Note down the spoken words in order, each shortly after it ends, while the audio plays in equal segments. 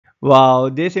Wow,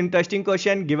 this interesting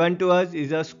question given to us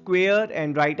is a square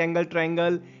and right angle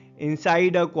triangle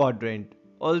inside a quadrant.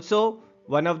 Also,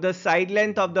 one of the side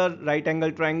length of the right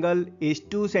angle triangle is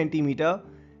 2 centimeter.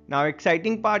 Now,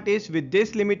 exciting part is with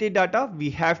this limited data, we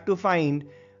have to find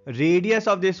radius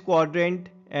of this quadrant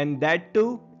and that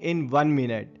too in 1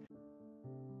 minute.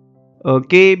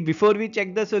 Okay, before we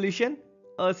check the solution,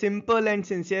 a simple and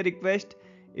sincere request.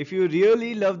 If you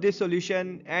really love this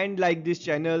solution and like this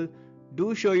channel,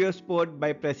 do show your support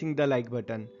by pressing the like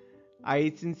button.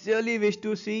 I sincerely wish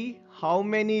to see how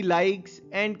many likes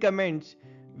and comments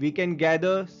we can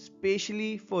gather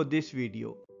specially for this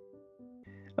video.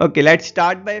 Okay, let's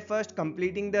start by first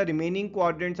completing the remaining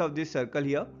quadrants of this circle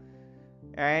here.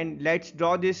 And let's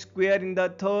draw this square in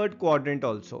the third quadrant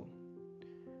also.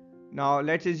 Now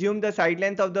let's assume the side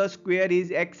length of the square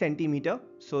is x centimeter.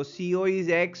 So CO is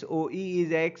x, OE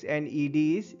is x and ED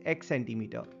is x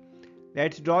centimeter.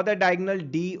 Let's draw the diagonal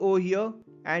DO here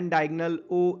and diagonal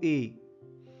OA.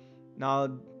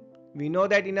 Now we know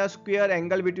that in a square,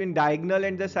 angle between diagonal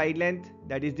and the side length,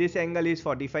 that is this angle is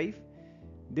 45.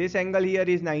 This angle here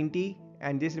is 90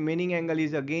 and this remaining angle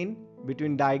is again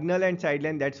between diagonal and side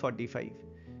length, that's 45.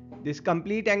 This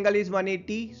complete angle is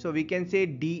 180, so we can say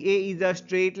DA is a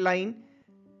straight line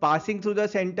passing through the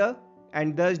center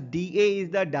and thus DA is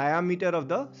the diameter of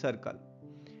the circle.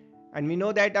 And we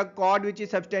know that a chord which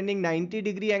is subtending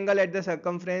 90-degree angle at the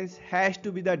circumference has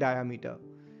to be the diameter.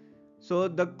 So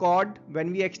the chord,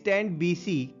 when we extend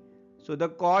BC, so the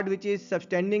chord which is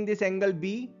subtending this angle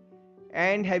B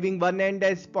and having one end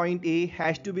as point A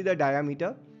has to be the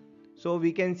diameter. So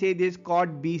we can say this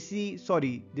chord BC,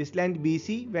 this length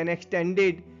BC when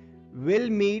extended will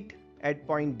meet at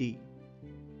point D.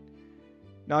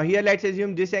 Now here let's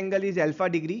assume this angle is alpha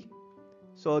degree.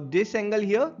 So this angle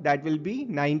here, that will be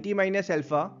 90 minus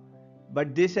alpha,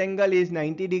 but this angle is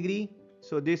 90 degree.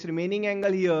 So this remaining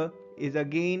angle here is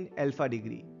again alpha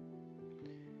degree.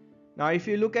 Now if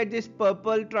you look at this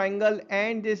purple triangle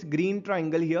and this green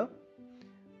triangle here,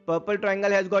 purple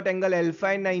triangle has got angle alpha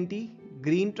and 90.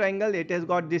 Green triangle, it has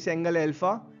got this angle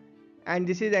alpha and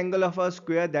this is angle of a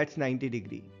square, that's 90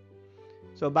 degree.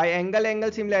 So by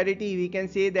angle similarity we can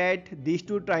say that these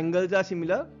two triangles are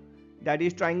similar, that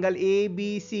is triangle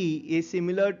ABC is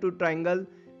similar to triangle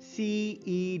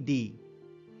CED.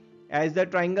 As the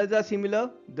triangles are similar,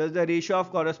 thus the ratio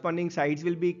of corresponding sides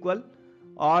will be equal,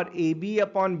 or AB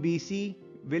upon BC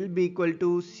will be equal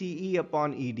to CE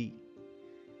upon ED.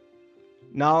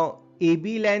 Now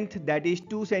AB length, that is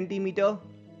 2 centimeter,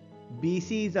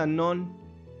 BC is unknown.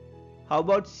 How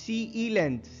about CE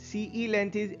length? CE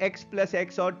length is x plus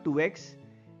x or 2x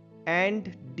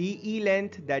and DE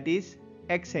length, that is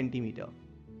x centimeter.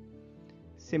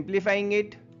 Simplifying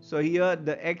it, so here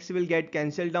the x will get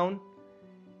cancelled down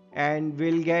and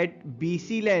we'll get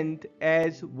BC length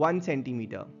as 1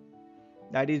 centimeter.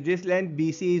 That is this length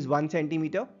BC is 1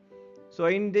 centimeter. So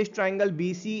in this triangle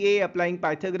BCA, applying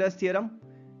Pythagoras theorem,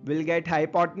 we'll get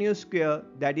hypotenuse square,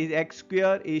 that is x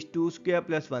square is 2 square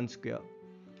plus 1 square,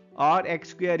 or x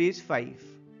square is 5.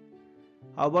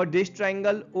 How about this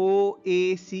triangle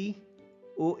OAC?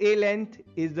 OA length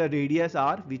is the radius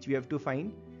r which we have to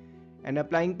find, and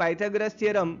applying Pythagoras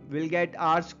theorem we'll get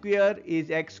r square is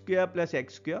x square plus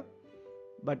x square,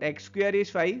 but x square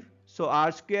is 5, so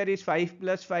r square is 5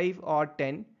 plus 5 or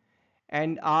 10,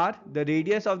 and r, the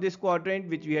radius of this quadrant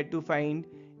which we had to find,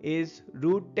 is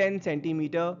root 10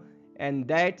 centimeter, and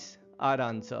that's our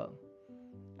answer.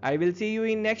 I will see you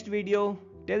in next video.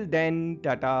 Till then,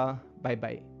 tata, bye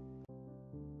bye.